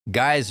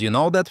Guys, you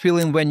know that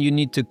feeling when you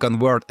need to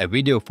convert a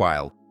video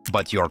file,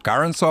 but your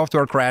current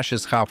software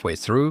crashes halfway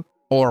through?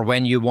 Or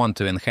when you want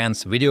to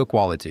enhance video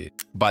quality,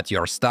 but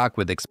you're stuck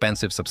with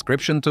expensive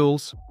subscription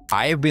tools?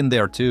 I've been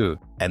there too,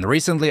 and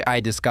recently I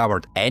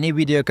discovered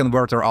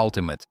anyvideoconverter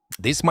Ultimate.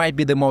 This might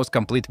be the most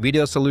complete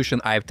video solution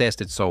I've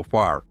tested so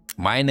far.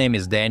 My name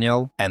is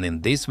Daniel, and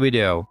in this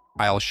video,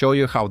 I'll show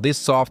you how this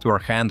software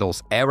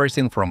handles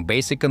everything from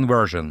basic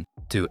conversion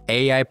to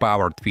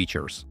AI-powered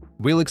features.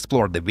 We'll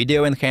explore the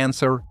video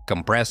enhancer,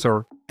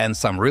 compressor, and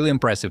some really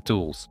impressive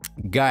tools.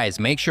 Guys,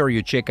 make sure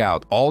you check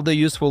out all the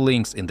useful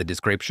links in the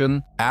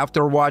description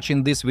after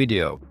watching this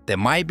video. There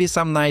might be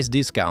some nice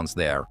discounts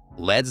there.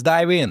 Let's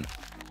dive in!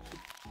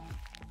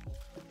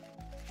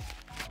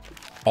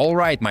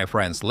 Alright, my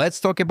friends,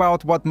 let's talk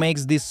about what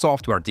makes this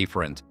software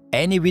different.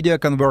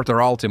 anyvideoconverter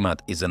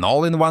Ultimate is an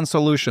all-in-one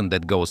solution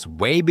that goes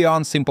way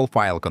beyond simple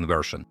file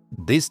conversion.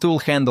 This tool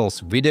handles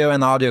video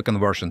and audio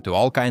conversion to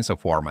all kinds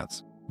of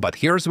formats. But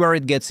here's where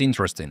it gets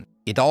interesting.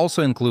 It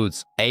also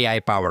includes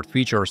AI-powered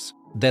features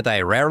that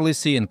I rarely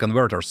see in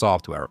converter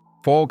software.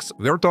 Folks,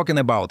 we're talking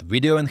about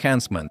video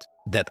enhancement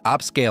that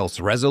upscales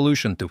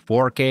resolution to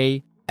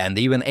 4K and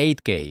even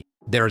 8K.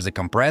 There's a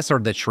compressor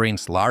that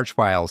shrinks large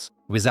files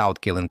without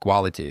killing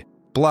quality,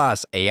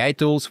 plus AI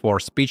tools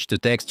for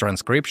speech-to-text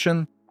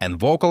transcription and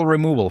vocal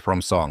removal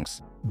from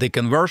songs. The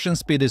conversion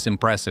speed is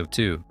impressive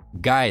too.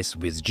 Guys,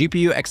 with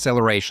GPU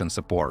acceleration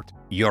support,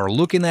 you're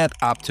looking at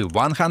up to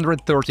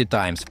 130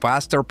 times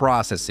faster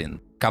processing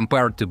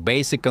compared to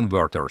basic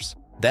converters.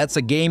 That's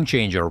a game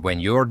changer when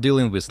you're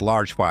dealing with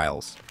large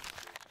files.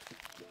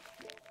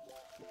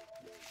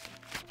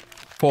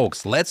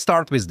 Folks, let's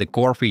start with the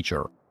core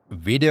feature –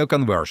 video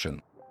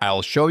conversion.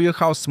 I'll show you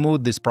how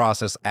smooth this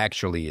process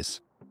actually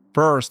is.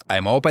 First,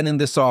 I'm opening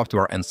the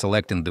software and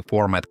selecting the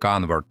Format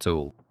Convert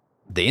tool.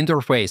 The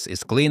interface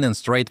is clean and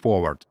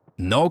straightforward,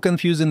 no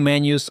confusing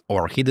menus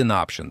or hidden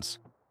options.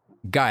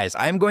 Guys,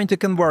 I'm going to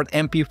convert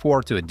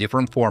MP4 to a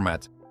different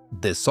format.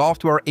 The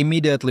software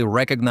immediately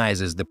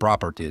recognizes the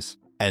properties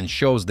and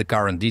shows the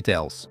current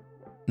details.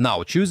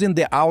 Now, choosing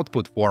the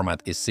output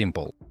format is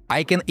simple.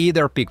 I can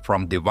either pick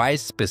from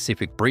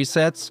device-specific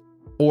presets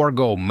or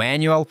go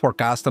manual for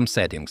custom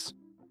settings.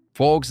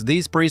 Folks,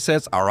 these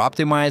presets are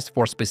optimized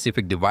for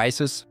specific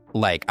devices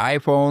like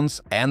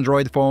iPhones,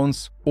 Android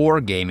phones, or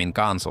gaming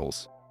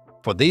consoles.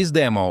 For this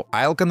demo,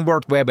 I'll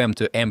convert WebM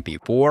to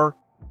MP4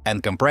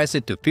 and compress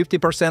it to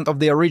 50% of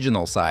the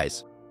original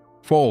size.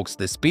 Folks,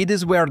 the speed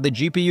is where the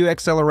GPU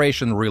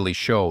acceleration really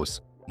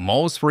shows.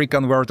 Most free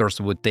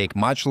converters would take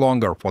much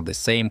longer for the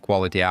same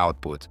quality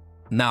output.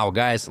 Now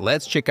guys,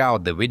 let's check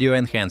out the video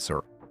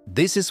enhancer.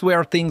 This is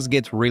where things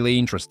get really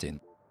interesting.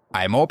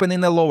 I'm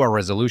opening a lower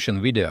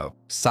resolution video,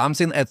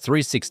 something at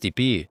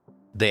 360p.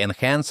 The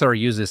enhancer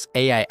uses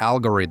AI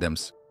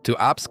algorithms to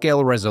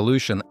upscale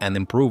resolution and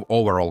improve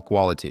overall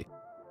quality.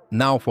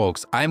 Now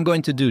folks, I'm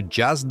going to do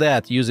just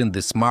that using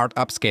the smart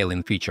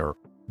upscaling feature.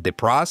 The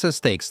process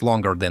takes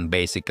longer than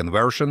basic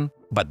conversion,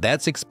 but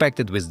that's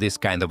expected with this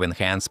kind of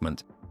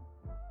enhancement.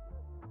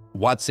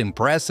 What's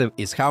impressive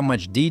is how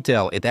much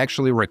detail it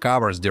actually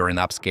recovers during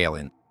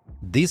upscaling.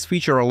 This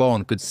feature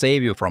alone could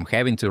save you from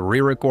having to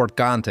re-record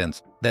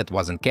content that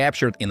wasn't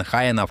captured in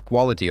high enough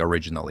quality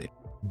originally.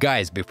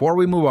 Guys, before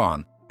we move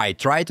on, I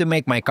try to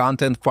make my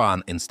content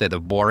fun instead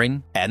of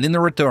boring, and in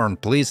return,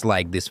 please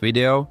like this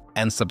video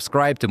and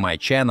subscribe to my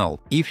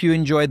channel if you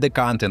enjoyed the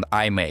content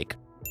I make.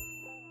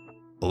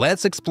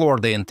 Let's explore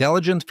the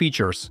intelligent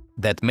features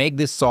that make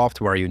this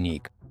software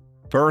unique.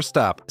 First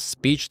up,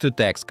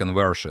 speech-to-text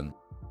conversion.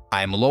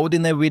 I'm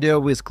loading a video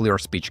with clear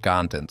speech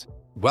content.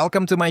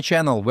 Welcome to my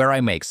channel where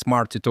I make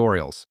smart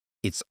tutorials.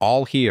 It's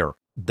all here.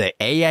 The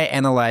AI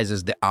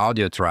analyzes the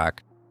audio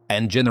track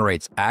and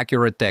generates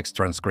accurate text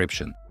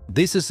transcription.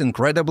 This is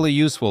incredibly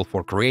useful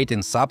for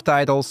creating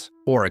subtitles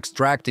or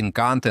extracting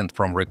content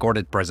from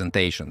recorded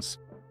presentations.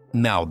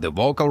 Now, the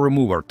vocal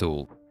remover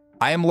tool.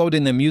 I am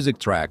loading a music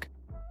track,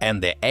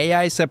 and the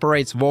AI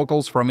separates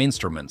vocals from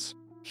instruments.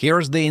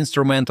 Here's the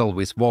instrumental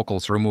with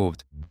vocals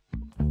removed.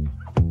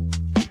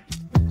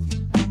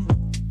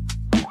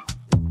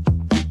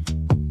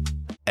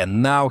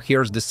 And now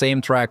here's the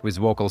same track with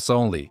vocals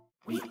only.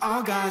 We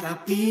all got our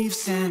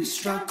beefs and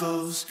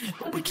struggles,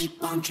 but we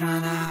keep on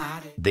trying to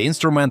hide it. The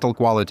instrumental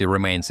quality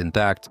remains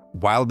intact,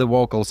 while the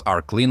vocals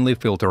are cleanly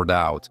filtered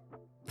out.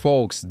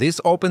 Folks,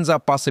 this opens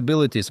up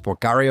possibilities for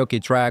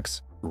karaoke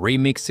tracks,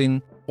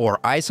 remixing, or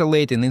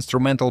isolating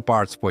instrumental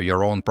parts for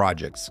your own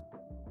projects.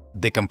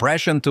 The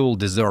compression tool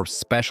deserves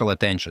special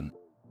attention.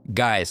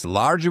 Guys,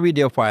 large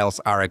video files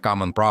are a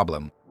common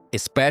problem,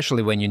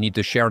 especially when you need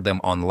to share them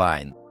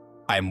online.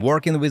 I'm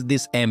working with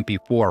this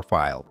MP4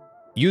 file.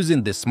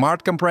 Using the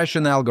smart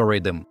compression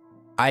algorithm,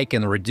 I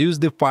can reduce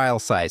the file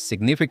size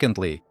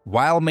significantly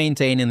while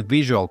maintaining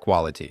visual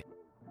quality.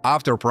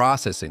 After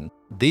processing,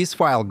 this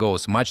file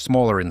goes much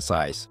smaller in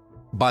size,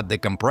 but the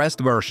compressed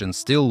version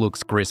still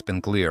looks crisp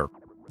and clear.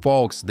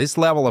 Folks, this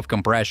level of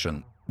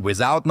compression,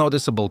 without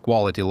noticeable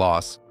quality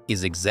loss,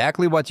 is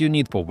exactly what you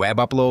need for web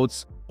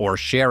uploads or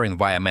sharing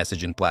via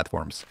messaging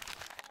platforms.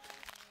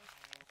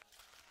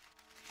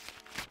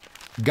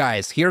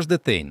 Guys, here's the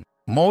thing.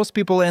 Most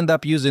people end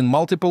up using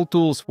multiple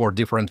tools for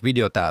different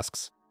video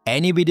tasks.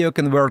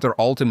 AnyVideoConverter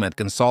Ultimate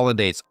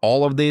consolidates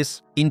all of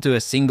this into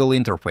a single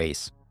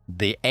interface.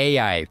 The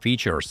AI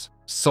features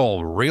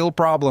solve real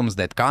problems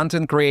that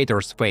content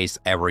creators face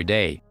every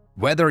day.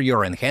 Whether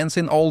you're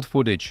enhancing old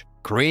footage,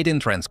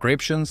 creating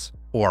transcriptions,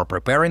 or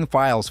preparing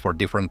files for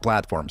different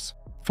platforms.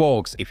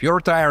 Folks, if you're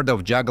tired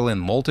of juggling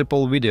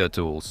multiple video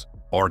tools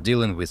or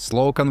dealing with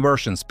slow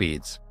conversion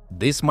speeds,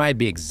 this might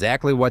be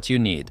exactly what you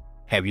need.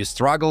 Have you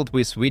struggled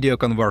with video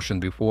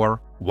conversion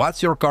before?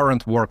 What's your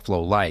current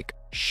workflow like?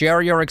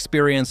 Share your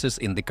experiences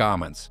in the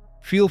comments.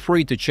 Feel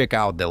free to check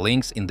out the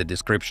links in the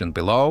description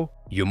below.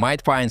 You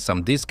might find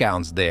some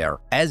discounts there.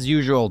 As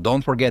usual,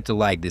 don't forget to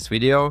like this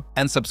video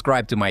and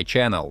subscribe to my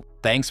channel.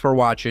 Thanks for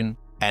watching.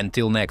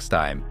 Until next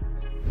time.